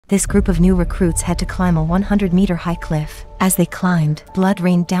This group of new recruits had to climb a 100-meter-high cliff. As they climbed, blood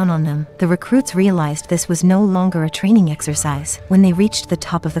rained down on them. The recruits realized this was no longer a training exercise. When they reached the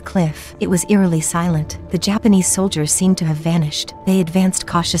top of the cliff, it was eerily silent. The Japanese soldiers seemed to have vanished. They advanced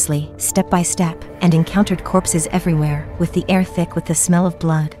cautiously, step by step, and encountered corpses everywhere, with the air thick with the smell of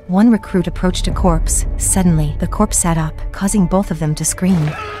blood. One recruit approached a corpse. Suddenly, the corpse sat up, causing both of them to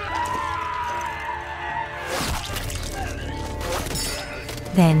scream.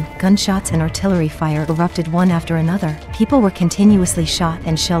 Then, gunshots and artillery fire erupted one after another. People were continuously shot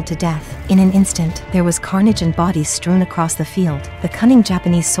and shelled to death. In an instant, there was carnage and bodies strewn across the field. The cunning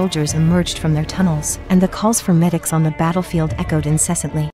Japanese soldiers emerged from their tunnels, and the calls for medics on the battlefield echoed incessantly.